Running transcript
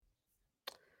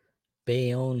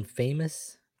Bayonne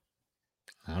famous?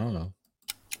 I don't know.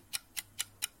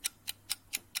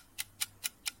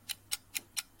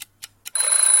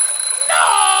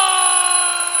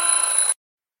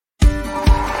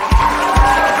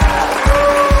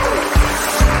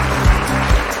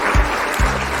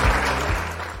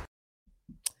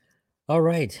 All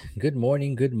right. Good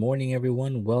morning,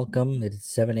 everyone. Welcome. It is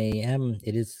 7 a.m.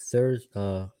 It is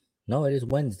Thursday. No, it is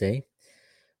Wednesday,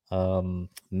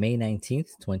 May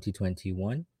 19th,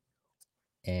 2021.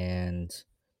 And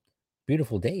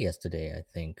beautiful day yesterday, I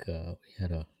think. We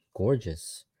had a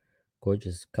gorgeous,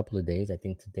 gorgeous couple of days. I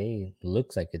think today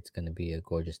looks like it's going to be a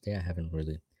gorgeous day. I haven't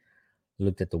really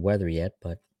looked at the weather yet,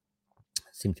 but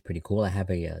it seems pretty cool. I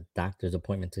have a doctor's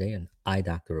appointment today, an eye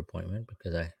doctor appointment,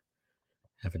 because I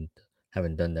haven't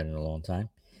haven't done that in a long time.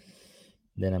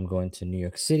 Then I'm going to New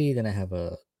York City. Then I have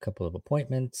a couple of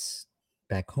appointments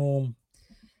back home,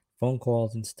 phone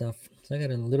calls and stuff. So I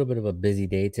got a little bit of a busy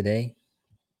day today.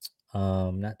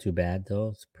 Not too bad though.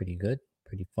 It's pretty good,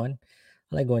 pretty fun.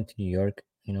 I like going to New York.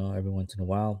 Every once in a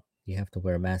while, you have to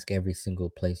wear a mask every single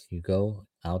place you go,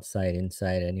 outside,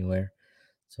 inside, anywhere.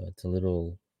 So it's a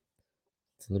little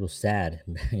sad,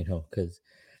 because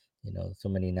so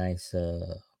many nice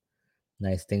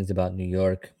things about New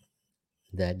York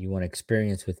that you want to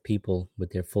experience with people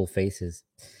with their full faces.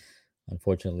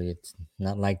 Unfortunately, it's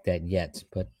not like that yet,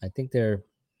 but I think they're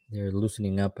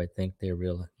loosening up. I think they're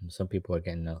real. Some people are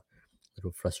getting a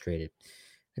little frustrated.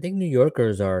 I think New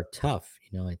Yorkers are tough.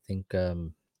 I think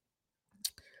it's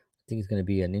going to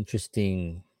be an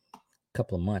interesting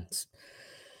couple of months.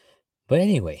 But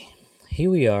anyway, here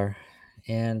we are,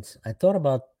 and I thought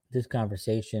about this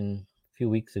conversation a few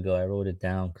weeks ago. I wrote it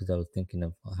down because I was thinking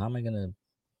of, how am I going to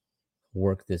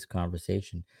work this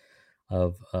conversation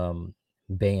of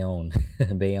Bayonne,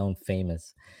 Bayonne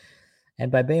famous. And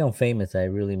by Bayonne famous, I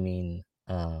really mean,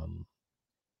 I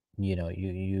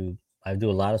do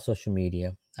a lot of social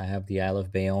media. I have the I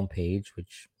Love Bayonne page,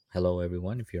 which, hello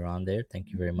everyone, if you're on there, thank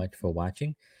you very much for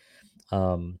watching.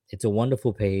 It's a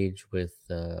wonderful page with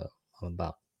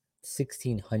about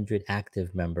 1,600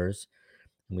 active members,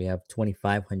 and we have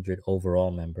 2,500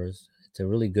 overall members. It's a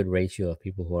really good ratio of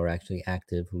people who are actually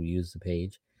active, who use the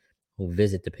page, who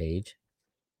visit the page.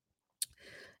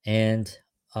 And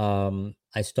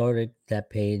I started that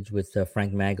page with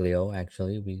Frank Maglio.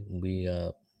 Actually, we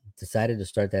decided to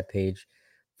start that page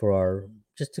for our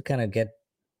just to kind of get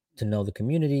to know the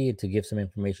community, to give some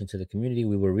information to the community.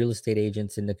 We were real estate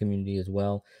agents in the community as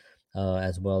well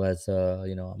as I'm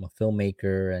a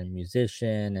filmmaker and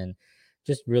musician, and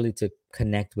just really to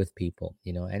connect with people.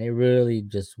 And it really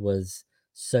just was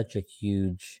such a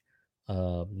huge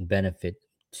benefit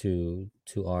to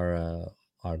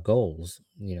our goals.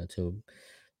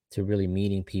 To really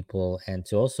meeting people, and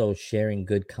to also sharing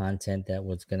good content that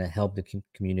was going to help the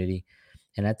community.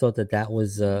 And I thought that that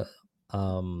was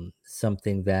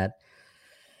something that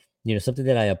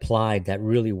I applied that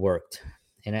really worked.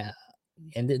 And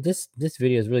this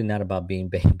video is really not about being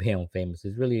Bayonne famous.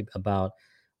 It's really about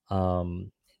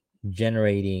um,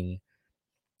 generating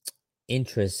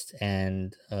interest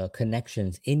and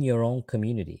connections in your own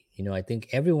community. I think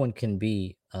everyone can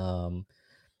be.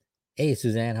 Hey,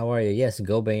 Suzanne, how are you? Yes,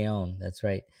 go Bayonne. That's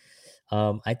right.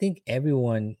 I think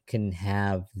everyone can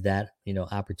have that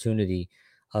opportunity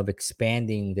of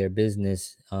expanding their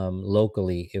business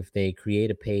locally if they create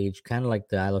a page, kind of like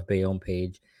the I Love Bayonne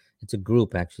page. It's a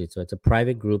group actually, so it's a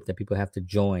private group that people have to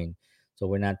join. So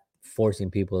we're not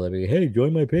forcing people to be, hey,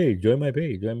 join my page, join my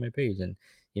page, join my page, and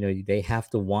they have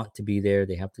to want to be there.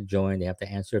 They have to join. They have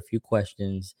to answer a few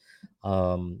questions.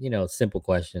 Simple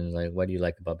questions like, what do you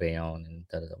like about Bayonne, and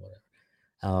da da da, whatever.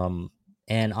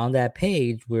 And on that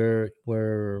page, where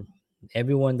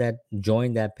everyone that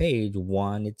joined that page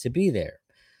wanted to be there.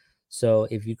 So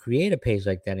if you create a page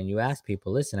like that and you ask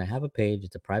people, listen, I have a page,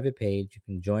 it's a private page, you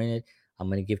can join it. I'm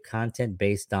going to give content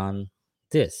based on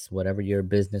this, whatever your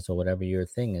business or whatever your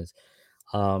thing is.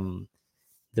 Um,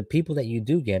 the people that you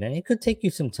do get, and it could take you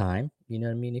some time, you know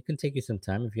what I mean? It can take you some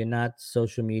time if if you're not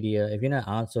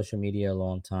on social media a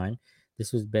long time.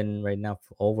 This has been right now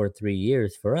for over 3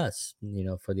 years for us,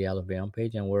 for the Alabama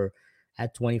page, and we're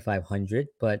at 2,500.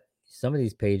 But some of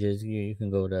these pages, you can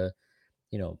go to,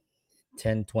 you know,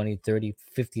 10, 20, 30,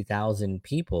 50,000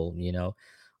 people,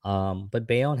 but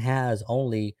Bayonne has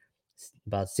only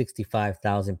about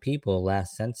 65,000 people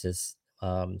last census.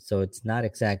 So it's not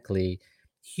exactly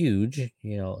huge,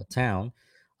 a town.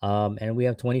 And we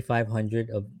have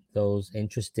 2,500 of those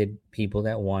interested people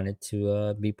that wanted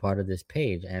to be part of this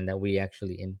page, and that we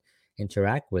actually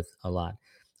interact with a lot.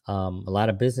 A lot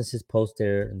of businesses post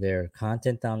their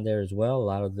content on there as well. A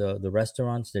lot of the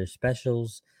restaurants, their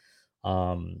specials,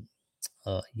 um,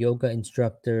 yoga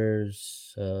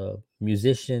instructors,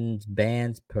 musicians,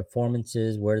 bands,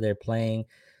 performances, where they're playing,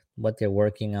 what they're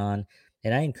working on.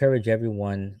 And I encourage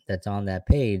everyone that's on that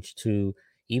page to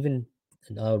even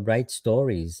write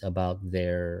stories about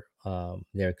their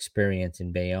experience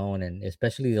in Bayonne, and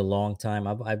especially the long time.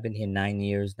 I've been here 9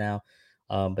 years now,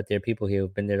 but there are people here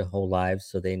who've been there their whole lives,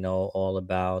 so they know all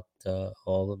about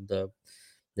all of the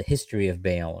history of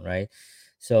Bayonne, right?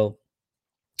 So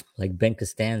like Ben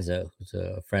Costanza, who's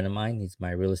a friend of mine. He's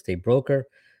my real estate broker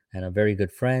and a very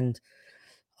good friend.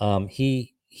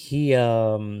 He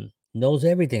knows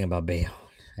everything about Bayonne,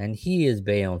 and he is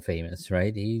Bayonne famous,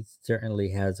 right? He certainly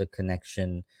has a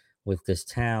connection with this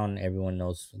town. Everyone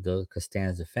knows the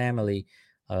Costanza family.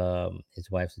 His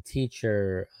wife's a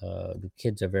teacher. The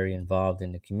kids are very involved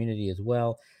in the community as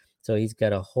well. So he's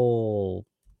got a whole.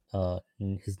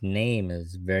 His name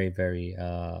is very, very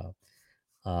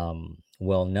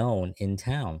well known in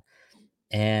town.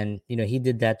 And he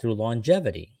did that through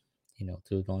longevity,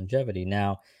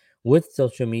 now with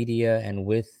social media and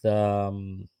with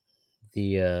the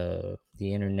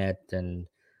internet and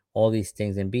all these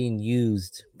things, and being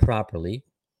used properly,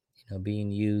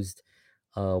 being used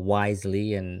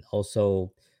wisely, and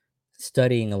also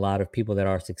studying a lot of people that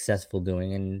are successful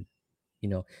doing. And you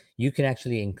know you can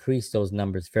actually increase those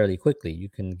numbers fairly quickly. You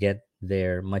can get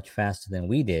there much faster than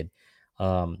we did,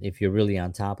 if you're really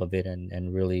on top of it,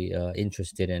 and really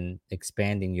interested in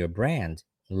expanding your brand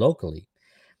locally.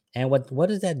 And what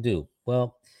does that do?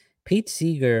 Well, Pete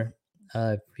Seeger,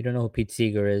 if you don't know who Pete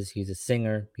Seeger is, he's a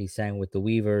singer. He sang with the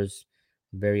Weavers,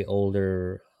 very old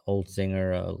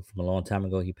singer from a long time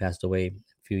ago. He passed away a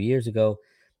few years ago.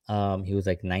 He was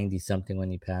like 90 something when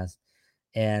he passed.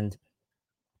 And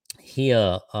he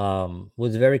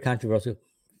was a very controversial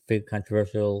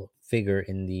figure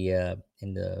in the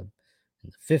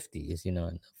 50s, in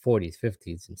the 40s,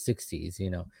 50s, and 60s,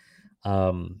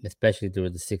 especially through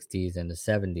the 60s and the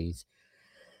 70s.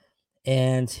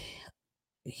 And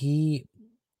he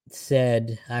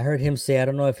said, I heard him say, I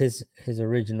don't know if his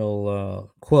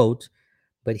original quote,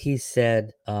 but he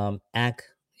said, act,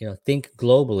 think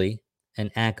globally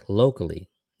and act locally.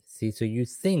 See, so you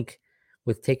think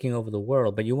with taking over the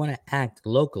world, but you want to act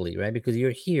locally, right? Because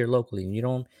you're here locally, and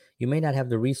you may not have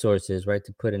the resources, right,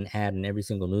 to put an ad in every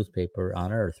single newspaper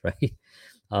on earth, right?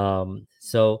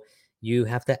 So you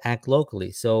have to act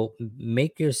locally. So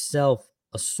make yourself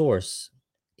a source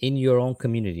in your own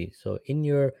community. So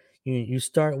you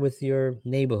start with your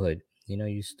neighborhood.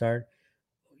 You start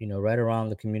right around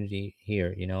the community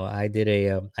here.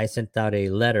 I sent out a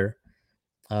letter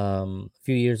a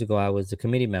few years ago. I was a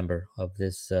committee member of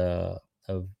this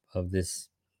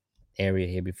area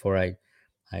here before I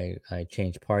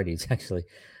changed parties. Actually,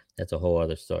 that's a whole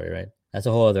other story, right? That's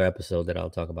a whole other episode that I'll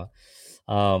talk about.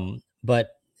 But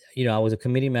I was a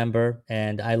committee member,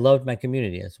 and I loved my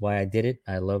community. That's why I did it.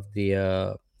 I loved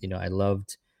I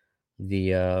loved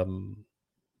the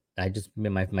I just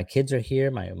my kids are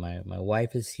here, my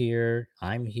wife is here,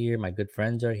 I'm here, my good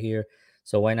friends are here.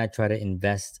 So why not try to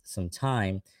invest some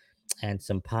time and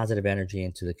some positive energy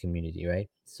into the community, right?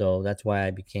 So that's why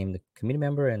I became the committee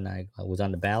member, and I was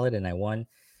on the ballot and I won,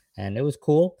 and it was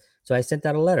cool. So I sent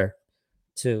out a letter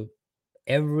to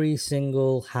every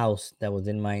single house that was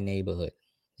in my neighborhood.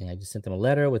 And I just sent them a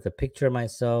letter with a picture of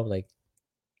myself, like,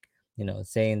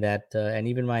 saying that, and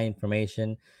even my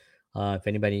information.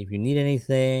 If you need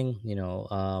anything,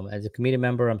 as a committee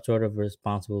member, I'm sort of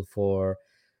responsible for,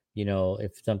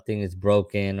 if something is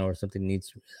broken or something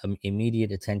needs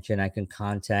immediate attention, I can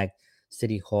contact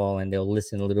City Hall, and they'll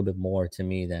listen a little bit more to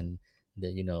me than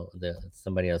the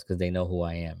somebody else, because they know who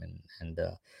I am. And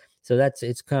so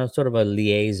it's kind of sort of a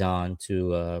liaison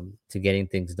to getting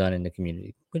things done in the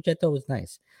community, which I thought was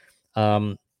nice.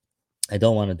 Um, I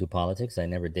don't want to do politics. I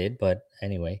never did, but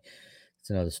anyway, it's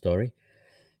another story.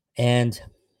 And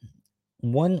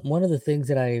one of the things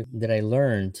that I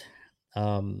learned,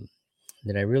 um,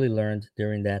 that I really learned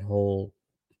during that whole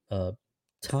uh,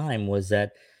 time, was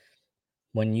that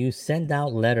when you send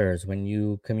out letters, when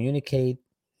you communicate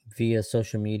via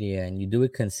social media, and you do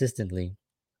it consistently,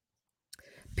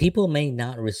 people may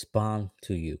not respond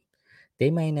to you. They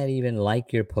might not even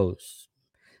like your posts.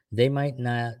 They might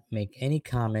not make any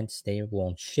comments. They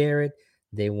won't share it.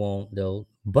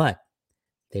 But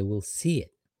they will see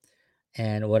it.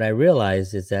 And what I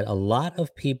realized is that a lot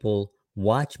of people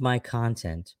watch my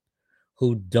content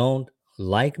who don't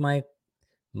like my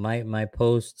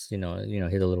posts, hit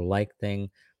a little like thing,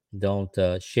 don't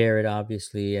share it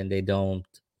obviously, and they don't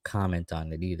comment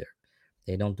on it either.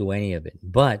 They don't do any of it,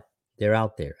 but they're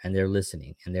out there and they're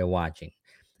listening and they're watching.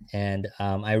 And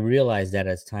I realized that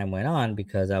as time went on,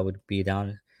 because I would be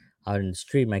down out in the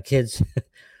street, my kids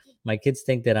my kids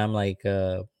think that I'm like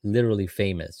literally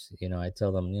famous. I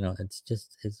tell them, it's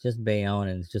just Bayonne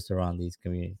and it's just around these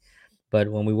communities.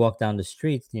 But when we walk down the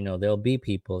streets, there'll be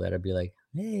people that'll be like,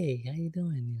 "Hey, how you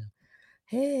doing?"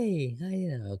 "Hey, how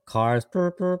you cars,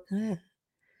 burp, burp, ah."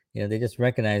 They just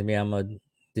recognize me. I'm a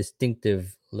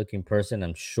distinctive looking person.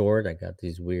 I'm short. I got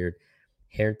these weird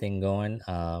hair thing going.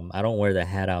 I don't wear the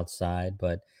hat outside,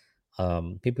 but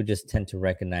people just tend to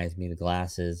recognize me, the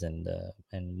glasses, and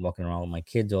walking around with my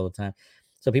kids all the time.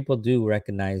 So people do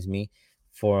recognize me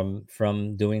from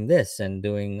doing this and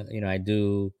doing. I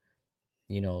do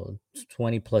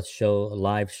 20 plus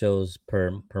live shows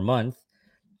per month,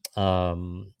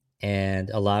 um, and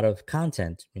a lot of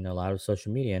content, a lot of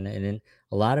social media, and then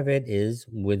a lot of it is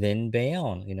within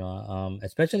Bayonne,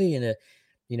 especially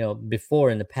before,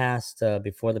 in the past,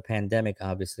 before the pandemic.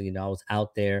 Obviously, I was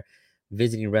out there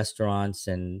visiting restaurants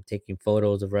and taking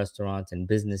photos of restaurants and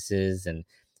businesses, and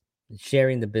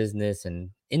sharing the business and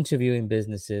interviewing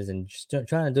businesses, and just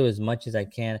trying to do as much as I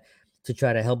can to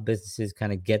try to help businesses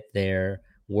kind of get their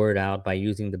word out by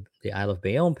using the Isle of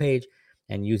Bayonne page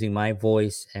and using my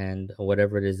voice and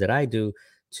whatever it is that I do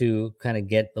to kind of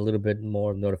get a little bit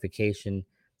more notification,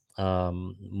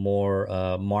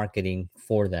 more marketing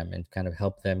for them, and kind of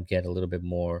help them get a little bit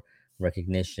more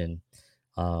recognition.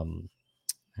 Um,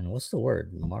 and what's the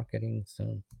word? Marketing,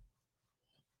 so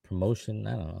promotion,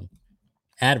 I don't know,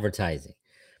 advertising,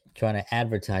 trying to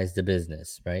advertise the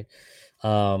business, right?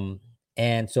 Um,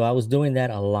 and so I was doing that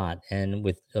a lot, and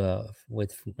with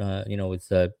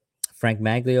Frank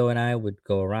Maglio and I would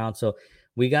go around. So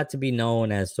we got to be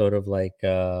known as sort of like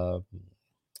I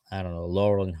don't know,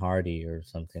 Laurel and Hardy or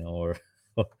something, or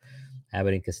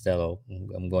Abbott and Costello.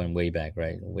 I'm going way back,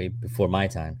 right? Way before my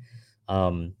time.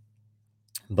 Um,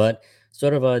 but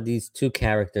sort of these two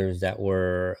characters that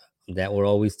were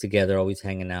always together, always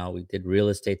hanging out. We did real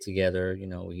estate together.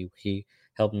 He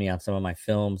helped me on some of my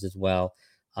films as well.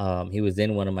 He was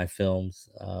in one of my films,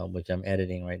 which I'm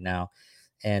editing right now,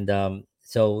 and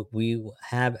so we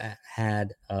have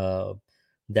had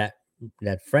that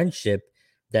that friendship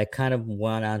that kind of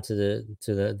went on to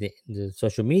the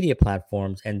social media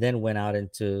platforms, and then went out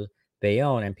into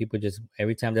Bayonne, and people just,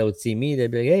 every time they would see me,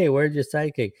 they'd be like, "Hey, where's your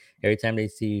sidekick?" Every time they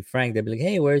see Frank, they'd be like,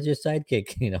 "Hey, where's your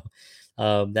sidekick?"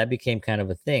 That became kind of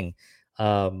a thing.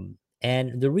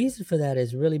 And the reason for that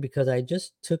is really because I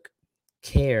just took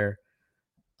care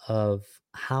of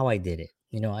how I did it.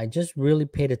 I just really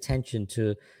paid attention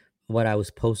to what I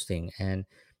was posting, and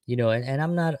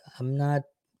I'm not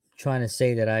trying to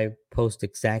say that I post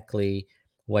exactly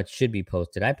what should be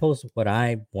posted. I post what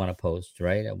I want to post,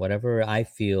 right? Whatever I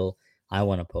feel I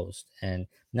want to post. And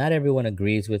not everyone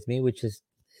agrees with me, which is,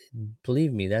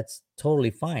 believe me, that's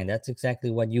totally fine. That's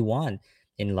exactly what you want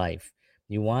in life.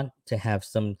 You want to have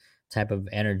some type of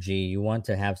energy. You want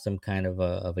to have some kind of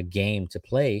a game to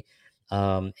play.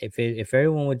 If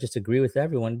everyone would just agree with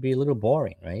everyone, it'd be a little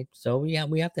boring, right? So we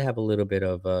have to have a little bit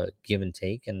of give and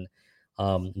take, and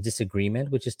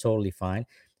disagreement, which is totally fine.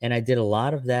 And I did a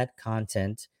lot of that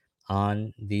content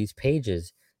on these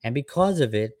pages, and because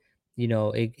of it,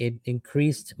 it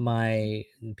increased my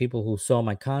people who saw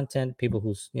my content, people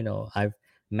who's, I've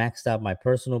maxed out my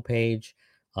personal page.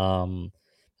 um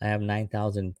I have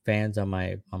 9,000 fans on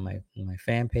my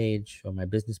fan page, or my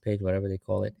business page, whatever they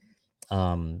call it.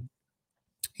 um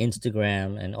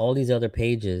Instagram and all these other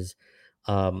pages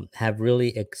have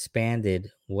really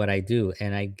expanded what I do,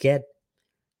 and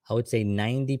I would say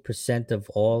 90% of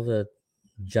all the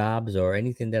jobs or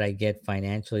anything that I get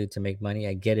financially to make money,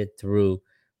 I get it through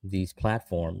these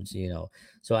platforms.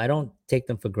 So I don't take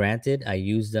them for granted. I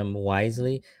use them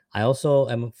wisely. I also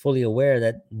am fully aware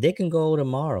that they can go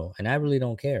tomorrow, and I really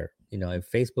don't care. If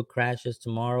Facebook crashes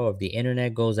tomorrow, if the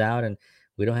internet goes out and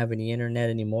we don't have any internet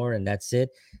anymore and that's it,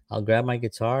 I'll grab my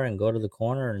guitar and go to the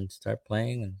corner and start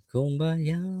playing, and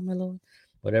kumbaya, my lord,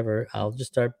 whatever. I'll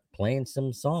just start playing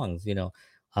some songs.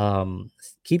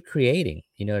 Keep creating,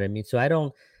 you know what I mean? So I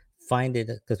don't find it,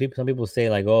 because some people say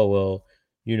like, "Oh, well,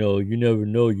 you never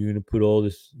know, you're gonna put all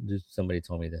this," somebody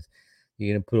told me this,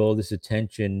 "You're gonna put all this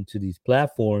attention to these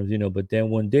platforms, but then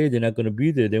one day they're not gonna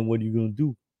be there, then what are you gonna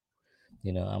do?"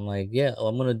 I'm like, "Yeah, well,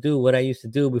 I'm gonna do what I used to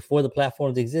do before the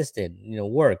platforms existed,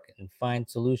 work and find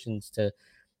solutions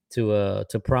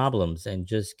to problems, and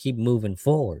just keep moving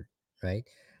forward, right?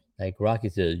 Like Rocky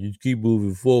says, just keep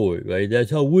moving forward, right?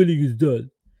 That's how winning is done."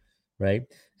 Right?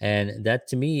 And that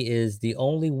to me is the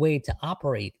only way to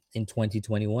operate in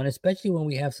 2021, especially when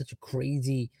we have such a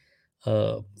crazy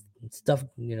uh, stuff,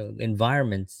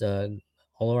 environments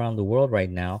all around the world right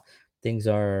now. things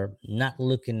are not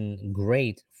looking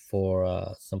great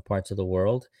for some parts of the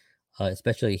world,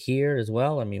 especially here as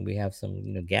well. I mean, we have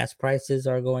some, gas prices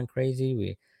are going crazy.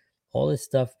 We all this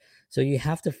stuff. So you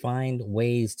have to find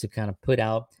ways to kind of put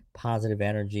out positive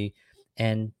energy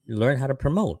and learn how to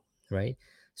promote, right?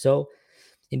 So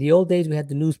in the old days we had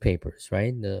the newspapers,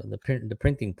 right? The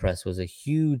printing press was a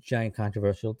huge giant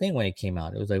controversial thing when it came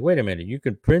out. It was like, wait a minute, you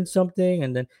could print something,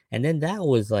 and then that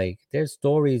was like, there's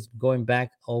stories going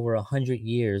back over 100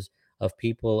 years of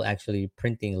people actually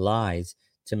printing lies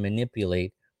to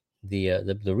manipulate the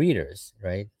readers,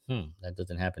 right? That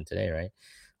doesn't happen today, right?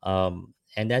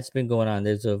 And that's been going on.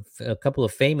 There's a couple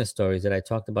of famous stories that I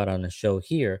talked about on the show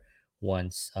here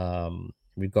once,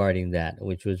 regarding that,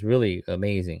 which was really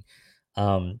amazing.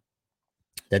 um,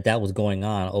 that was going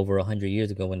on over 100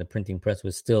 years ago when the printing press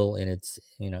was still in its,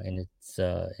 in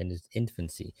its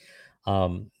infancy.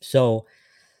 So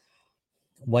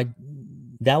what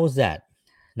that was that.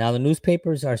 Now the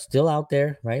newspapers are still out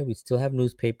there, right? We still have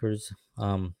newspapers.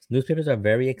 Newspapers are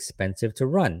very expensive to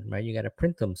run, right? You got to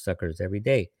print them suckers every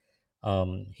day.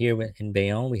 Here in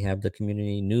Bayonne, we have the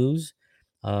community news.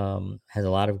 Has a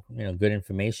lot of, good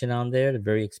information on there. They're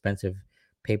very expensive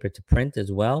paper to print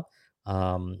as well.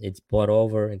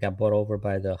 It got bought over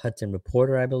by the Hudson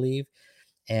Reporter, I believe.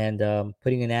 And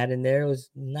putting an ad in there was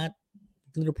not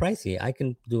a little pricey. I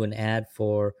can do an ad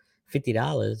for $50,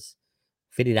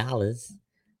 $50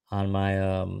 on my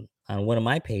on one of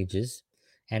my pages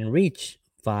and reach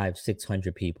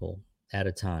 500-600 people at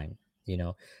a time. You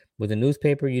know, with a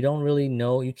newspaper, you don't really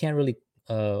know. You can't really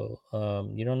you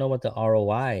don't know what the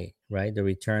ROI, right? The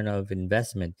return of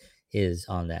investment is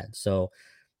on that. So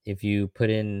if you put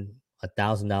in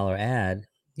 $1,000 ad,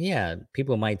 yeah,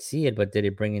 people might see it, but did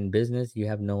it bring in business? You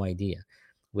have no idea.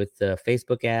 With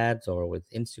Facebook ads or with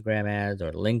Instagram ads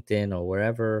or LinkedIn or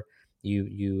wherever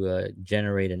you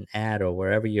generate an ad, or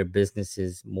wherever your business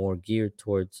is more geared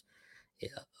towards,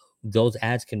 uh, those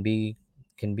ads can be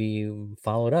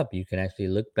followed up. You can actually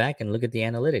look back and look at the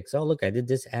analytics. Oh, look, I did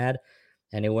this ad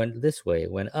and it went this way,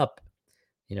 it went up.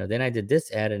 Then I did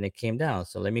this ad and it came down.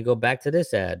 So let me go back to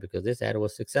this ad because this ad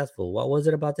was successful. What was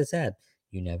it about this ad?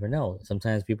 You never know.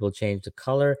 Sometimes people change the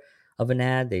color of an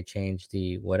ad, they change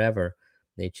the whatever.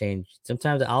 They change.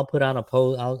 Sometimes I'll put on a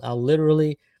post, I'll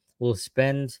literally will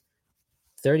spend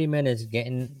 30 minutes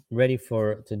getting ready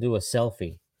for to do a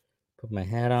selfie. Put my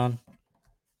hat on,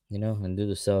 and do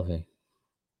the selfie,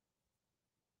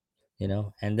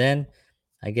 and then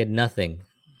I get nothing,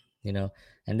 you know.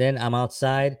 And then I'm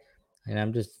outside and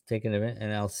I'm just taking a minute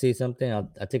and I'll see something. I'll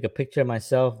take a picture of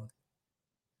myself,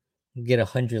 get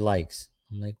 100 likes.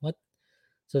 I'm like, what?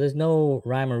 So there's no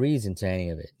rhyme or reason to any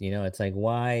of it. It's like,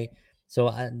 why? So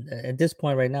at this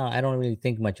point right now, I don't really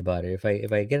think much about it.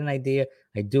 If I get an idea,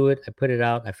 I do it. I put it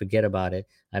out. I forget about it.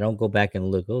 I don't go back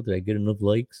and look. Oh, did I get enough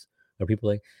likes? Or people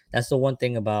like that's the one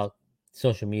thing about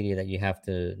social media that you have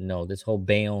to know. This whole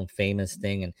Bayonne famous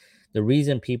thing, and the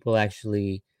reason people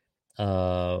actually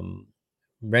um,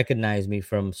 recognize me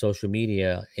from social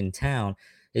media in town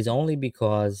is only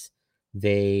because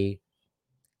they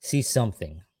see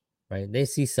something, right? They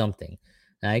see something.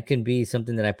 Now, it can be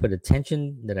something that I put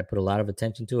a lot of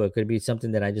attention to. It could be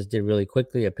something that I just did really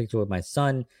quickly. A picture with my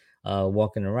son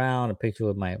walking around, a picture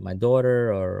with my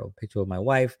daughter, or a picture with my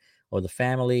wife, or the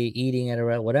family eating at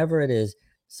a whatever it is.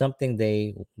 Something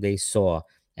they saw,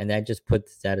 and that just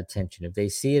puts that attention. If they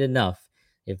see it enough,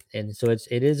 if and so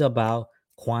it is about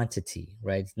quantity,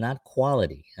 right? It's not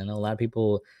quality. I know a lot of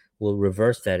people will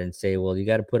reverse that and say, well, you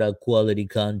got to put out quality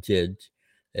content,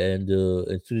 and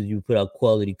as soon as you put out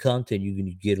quality content, you're going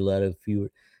to get a lot of fewer.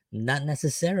 Not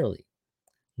necessarily.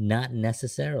 Not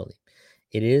necessarily.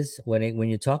 It is when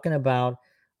you're talking about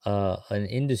an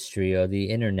industry or the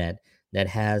internet that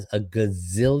has a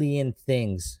gazillion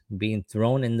things being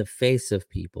thrown in the face of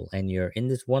people, and you're in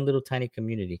this one little tiny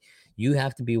community. You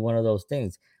have to be one of those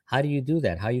things. How do you do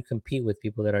that? How you compete with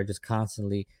people that are just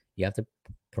constantly? You have to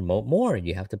promote more.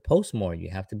 You have to post more. You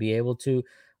have to be able to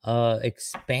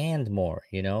expand more.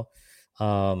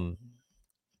 Um,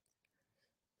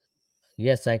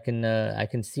 Yes, I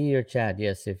can see your chat.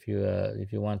 Yes, if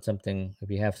you want something, if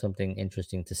you have something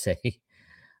interesting to say,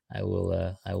 I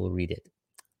will read it.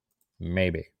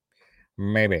 Maybe.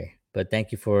 Maybe. But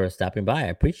thank you for stopping by. I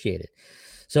appreciate it.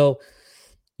 So,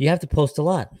 you have to post a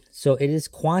lot. So it is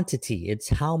quantity. It's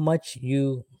how much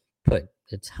you put.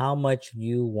 It's how much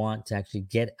you want to actually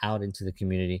get out into the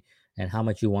community, and how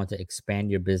much you want to expand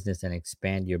your business and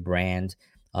expand your brand.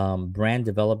 Brand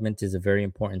development is a very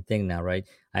important thing now, right?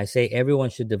 I say everyone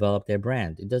should develop their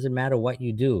brand. It doesn't matter what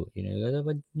you do.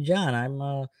 But John,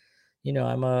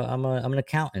 I'm an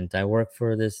accountant. I work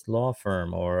for this law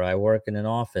firm, or I work in an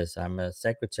office. I'm a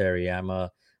secretary. I'm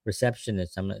a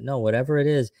receptionist. No, whatever it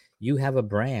is, you have a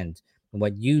brand.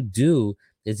 What you do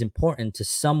is important to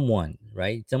someone,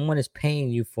 right? Someone is paying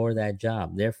you for that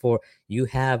job. Therefore, you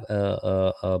have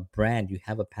a brand. You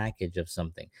have a package of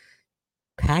something.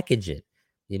 Package it.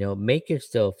 Make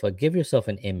yourself, give yourself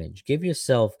an image. Give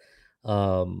yourself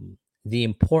the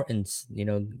importance,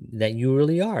 that you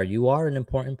really are. You are an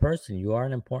important person. You are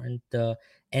an important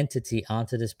entity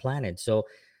onto this planet. So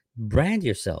brand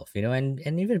yourself, and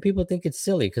even people think it's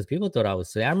silly because people thought I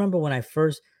was silly. I remember when I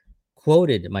first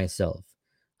quoted myself.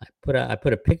 I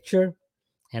put a picture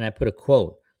and I put a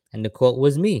quote, and the quote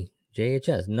was me,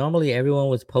 JHS. Normally, everyone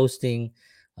was posting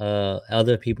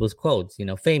other people's quotes,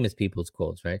 famous people's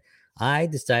quotes, right? I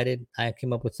decided, I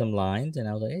came up with some lines, and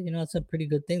I was like, hey, that's a pretty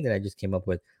good thing that I just came up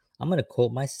with. I'm gonna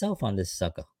quote myself on this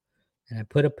sucker, and I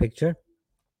put a picture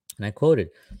and I quoted,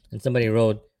 and somebody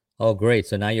wrote, "Oh, great!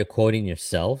 So now you're quoting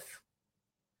yourself,"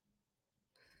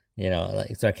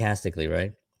 like sarcastically,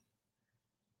 right?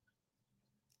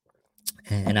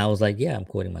 And I was like, "Yeah, I'm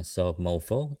quoting myself,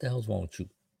 mofo. What the hell's wrong with you?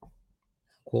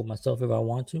 Quote myself if I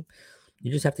want to."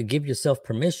 You just have to give yourself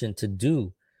permission to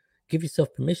do, give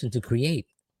yourself permission to create,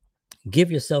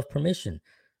 give yourself permission.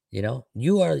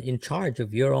 You are in charge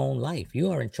of your own life. You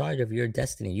are in charge of your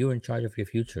destiny. You're in charge of your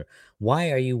future.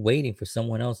 Why are you waiting for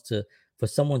someone else for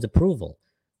someone's approval?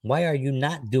 Why are you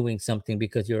not doing something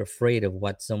because you're afraid of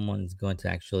what someone's going to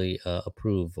actually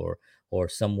approve, or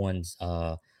someone's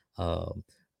uh,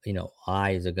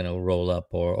 eyes are going to roll up,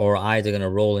 or eyes are going to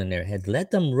roll in their heads?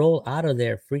 Let them roll out of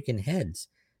their freaking heads.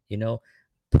 you know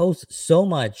Post so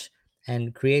much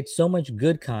and create so much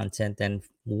good content and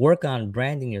work on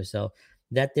branding yourself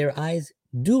that their eyes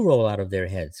do roll out of their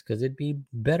heads, because it'd be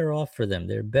better off for them.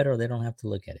 They're better. They don't have to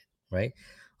look at it, right?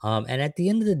 And at the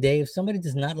end of the day, if somebody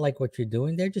does not like what you're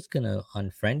doing, they're just going to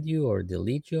unfriend you or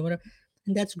delete you or whatever.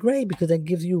 And that's great, because that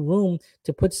gives you room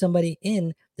to put somebody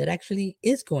in that actually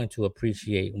is going to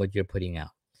appreciate what you're putting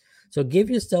out. So give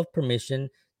yourself permission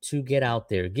to get out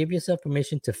there. Give yourself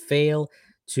permission to fail,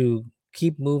 to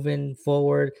keep moving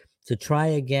forward, to try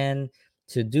again,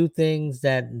 to do things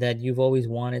that you've always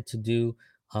wanted to do.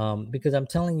 Because I'm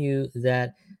telling you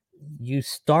that you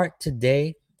start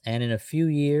today, and in a few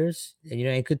years,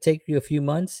 it could take you a few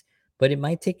months, but it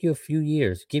might take you a few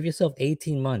years. Give yourself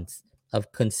 18 months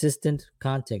of consistent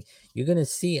content. You're going to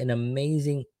see an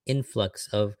amazing influx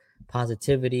of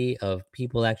positivity, of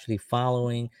people actually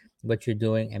following what you're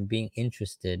doing and being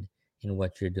interested in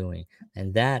what you're doing.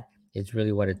 And that is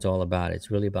really what it's all about.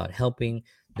 It's really about helping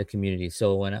the community.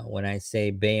 So when I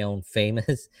say Bayonne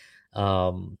famous,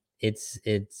 it's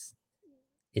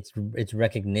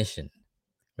recognition,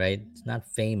 right? It's not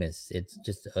famous. It's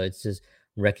just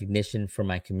recognition for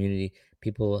my community.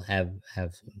 People have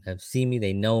seen me.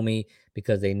 They know me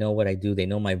because they know what I do. They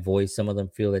know my voice. Some of them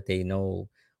feel that they know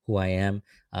who I am.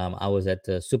 I was at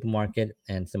the supermarket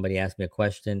and somebody asked me a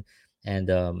question, and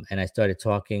I started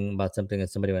talking about something, and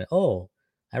somebody went, "Oh,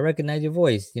 I recognize your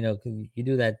voice. You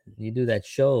do that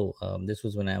show." This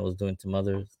was when I was doing some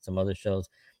other shows.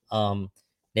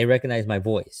 They recognize my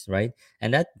voice, right?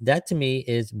 And that to me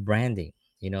is branding.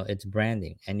 It's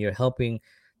branding, and you're helping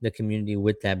the community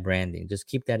with that branding. Just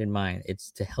keep that in mind.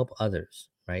 It's to help others,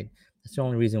 right? That's the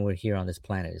only reason we're here on this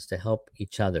planet, is to help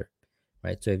each other,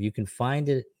 right? So if you can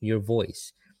find your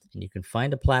voice, and you can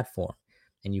find a platform,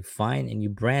 and you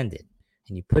brand it,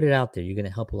 and you put it out there, you're going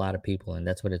to help a lot of people, and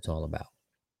that's what it's all about.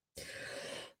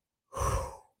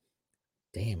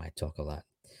 Damn, I talk a lot.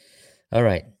 All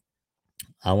right.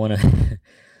 I want to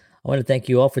I want to thank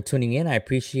you all for tuning in. I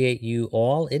appreciate you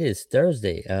all. It is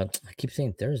Thursday. I keep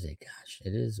saying Thursday. Gosh,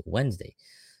 it is Wednesday.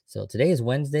 So today is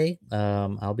Wednesday.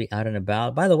 I'll be out and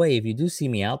about. By the way, if you do see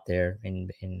me out there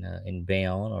in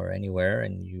Bayonne or anywhere,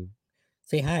 and you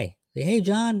say hi, say hey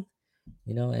John,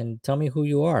 and tell me who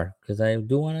you are, because I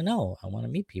do want to know. I want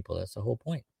to meet people. That's the whole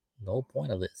point. The whole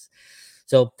point of this.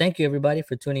 So thank you everybody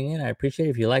for tuning in. I appreciate it.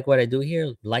 If you like what I do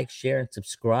here, like, share, and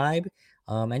subscribe.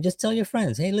 And just tell your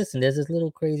friends, hey, listen, there's this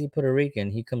little crazy Puerto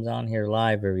Rican. He comes on here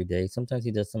live every day. Sometimes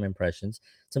he does some impressions.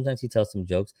 Sometimes he tells some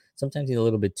jokes. Sometimes he's a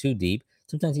little bit too deep.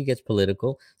 Sometimes he gets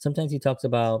political. Sometimes he talks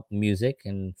about music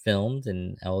and films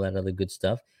and all that other good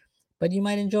stuff. But you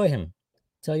might enjoy him.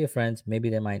 Tell your friends. Maybe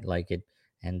they might like it,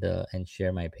 and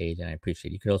share my page. And I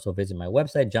appreciate it. You could also visit my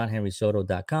website,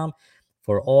 johnhenrysoto.com,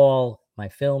 for all my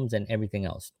films and everything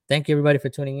else. Thank you, everybody, for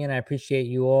tuning in. I appreciate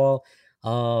you all.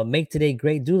 Make today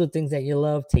great. Do the things that you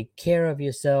love. Take care of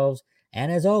yourselves.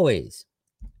 And as always,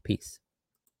 peace.